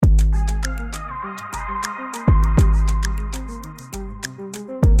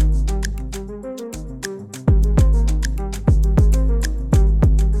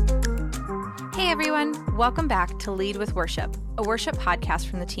Welcome back to Lead with Worship, a worship podcast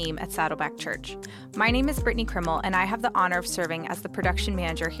from the team at Saddleback Church. My name is Brittany Krimmel, and I have the honor of serving as the production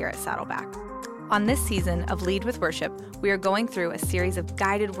manager here at Saddleback. On this season of Lead with Worship, we are going through a series of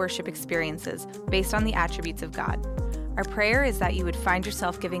guided worship experiences based on the attributes of God. Our prayer is that you would find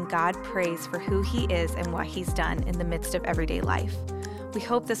yourself giving God praise for who He is and what He's done in the midst of everyday life. We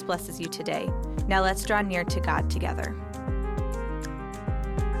hope this blesses you today. Now let's draw near to God together.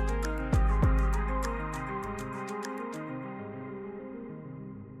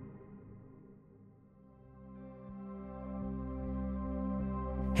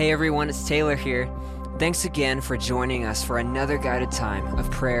 Hey everyone, it's Taylor here. Thanks again for joining us for another guided time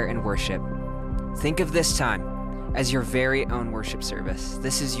of prayer and worship. Think of this time as your very own worship service.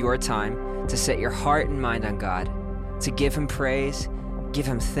 This is your time to set your heart and mind on God, to give Him praise, give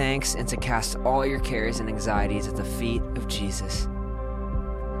Him thanks, and to cast all your cares and anxieties at the feet of Jesus.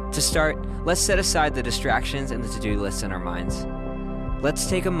 To start, let's set aside the distractions and the to-do lists in our minds. Let's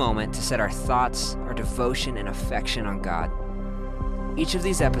take a moment to set our thoughts, our devotion, and affection on God. Each of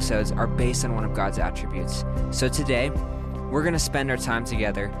these episodes are based on one of God's attributes. So today, we're going to spend our time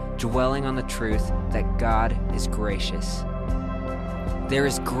together dwelling on the truth that God is gracious. There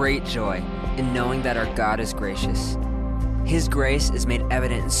is great joy in knowing that our God is gracious. His grace is made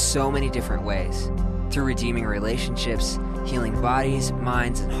evident in so many different ways, through redeeming relationships, healing bodies,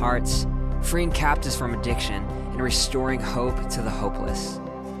 minds, and hearts, freeing captives from addiction, and restoring hope to the hopeless.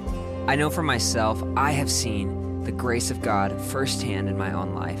 I know for myself, I have seen the grace of God firsthand in my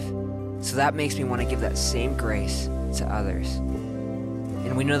own life. So that makes me want to give that same grace to others.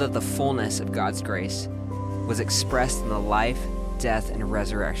 And we know that the fullness of God's grace was expressed in the life, death, and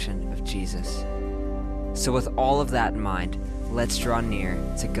resurrection of Jesus. So with all of that in mind, let's draw near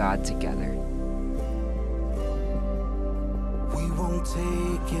to God together. We won't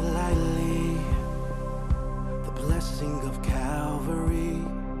take it lightly, the blessing of Calvary,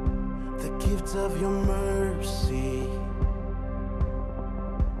 the gift of your mercy.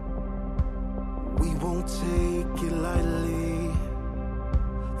 We won't take it lightly,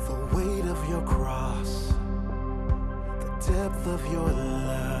 the weight of your cross, the depth of your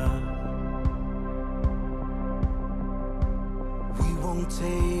love. We won't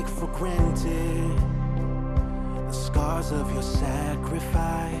take for granted the scars of your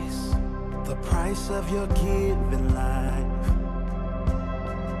sacrifice, the price of your given life.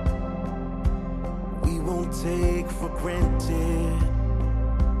 Won't take for granted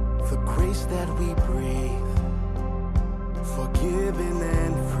the grace that we breathe, forgiven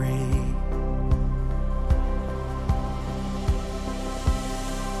and free.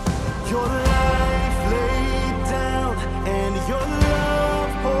 Your life laid down and your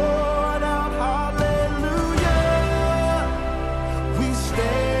love poured out, hallelujah. We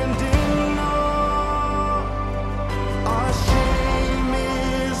stand in awe, our shame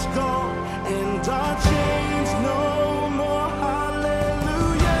is gone and our chains no more,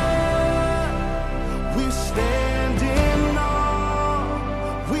 hallelujah. We stand in awe,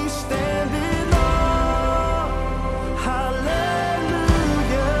 we stand in awe, hallelujah.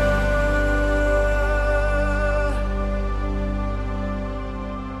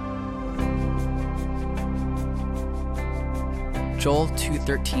 Joel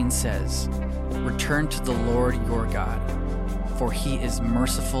 2:13 says, "Return to the Lord your God, for He is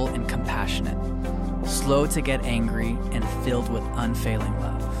merciful and compassionate, slow to get angry and filled with unfailing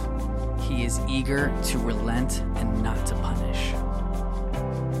love. He is eager to relent and not to punish."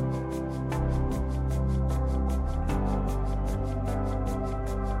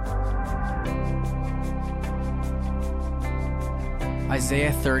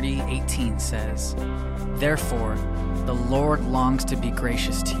 Isaiah 30:18 says, "Therefore, the Lord longs to be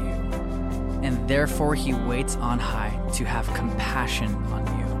gracious to you, and therefore He waits on high to have compassion on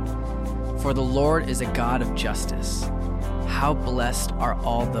you. For the Lord is a God of justice. How blessed are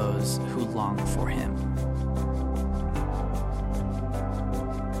all those who long for Him."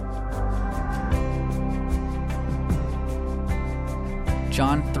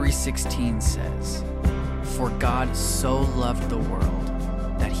 John 3:16 says, "For God so loved the world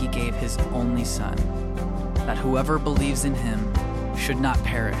that He gave His only Son, that whoever believes in Him should not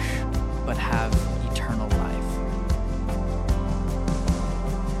perish, but have eternal life."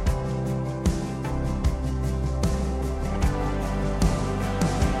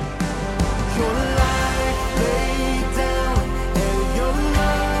 Your life laid down and your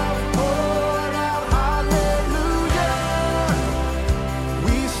love poured out, hallelujah.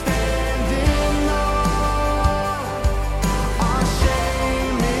 We stand in awe, our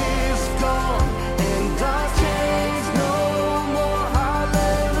shame is gone and our chains no more,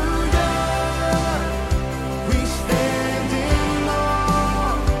 hallelujah.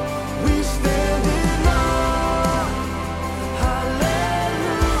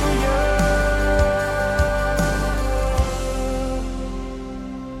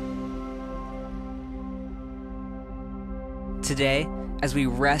 as we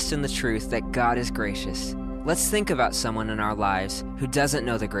rest in the truth that God is gracious, let's think about someone in our lives who doesn't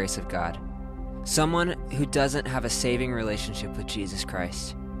know the grace of God, someone who doesn't have a saving relationship with Jesus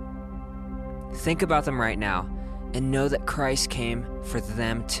Christ. Think about them right now and know that Christ came for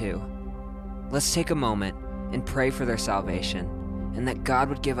them too. Let's take a moment and pray for their salvation, and that God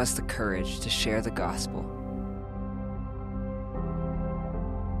would give us the courage to share the gospel.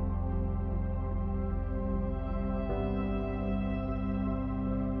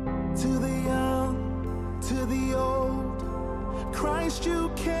 To the young, to the old, Christ,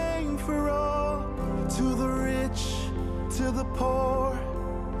 you came for all. To the rich, to the poor,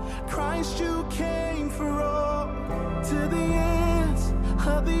 Christ, you came for all. To the ends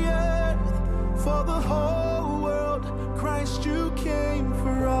of the earth, for the whole world, Christ, you came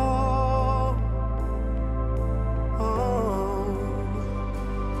for all. Oh.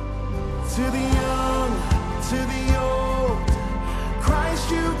 To the young, to the old, Christ,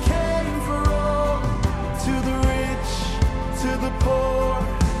 you came for all. To the rich, to the poor,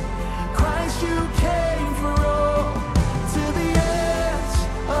 Christ, you came for all. To the ends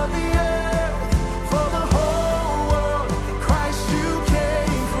of the earth, for the whole world, Christ, you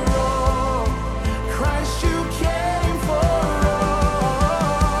came for all. Christ, you came for all.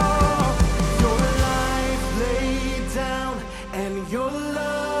 Your life laid down and your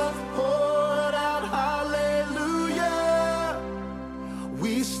love poured out. Hallelujah.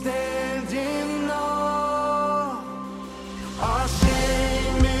 We stand in awe. Our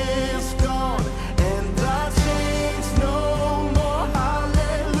shame is gone and our chains no more.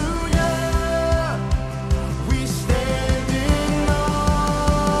 Hallelujah. We stand in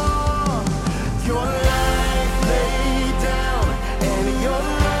awe. Your life laid down and your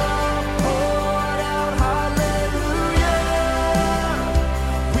love poured out. Hallelujah.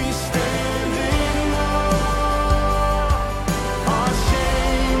 We stand in awe. Our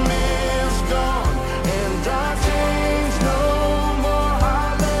shame is gone and our chains no more.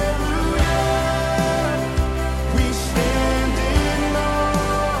 Hallelujah. We stand in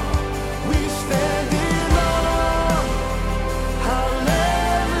awe. We stand in awe.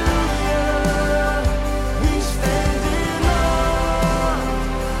 Hallelujah. We stand in awe.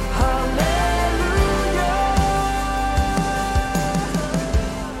 Hallelujah.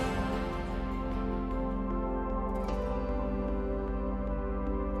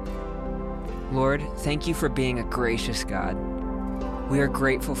 Lord, thank you for being a gracious God. We are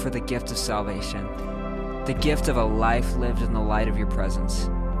grateful for the gift of salvation, the gift of a life lived in the light of your presence.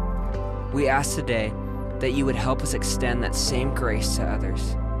 We ask today that you would help us extend that same grace to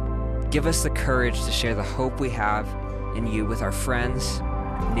others. Give us the courage to share the hope we have in you with our friends,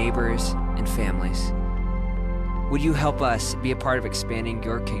 neighbors, and families. Would you help us be a part of expanding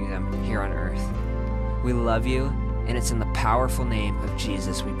your kingdom here on earth? We love you, and it's in the powerful name of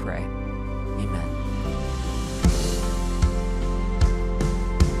Jesus we pray. Amen.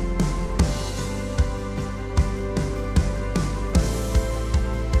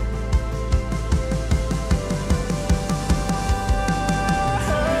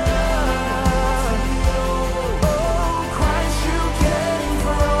 Christ, you came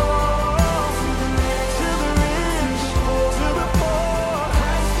for all. To the rich, to the poor,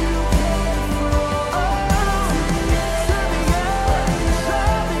 Christ, you came for all. To the ends of the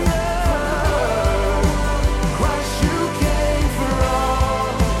earth, Christ, you came for all.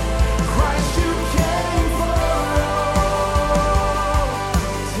 Christ, you came for all.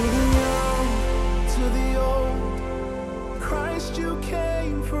 To the young, to the old, Christ, you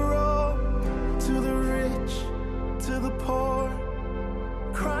came for all. To the rich, to the poor,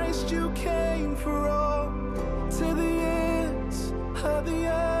 Christ, you came for all. To the ends of the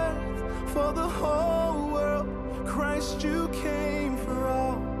earth, for the whole world, Christ, you came for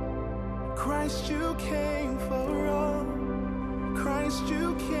all. Christ, you came for all. Christ,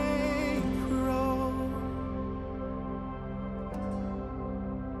 you came for all.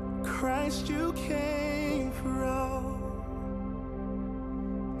 Christ, you came for all.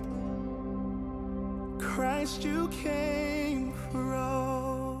 Christ, you came for all.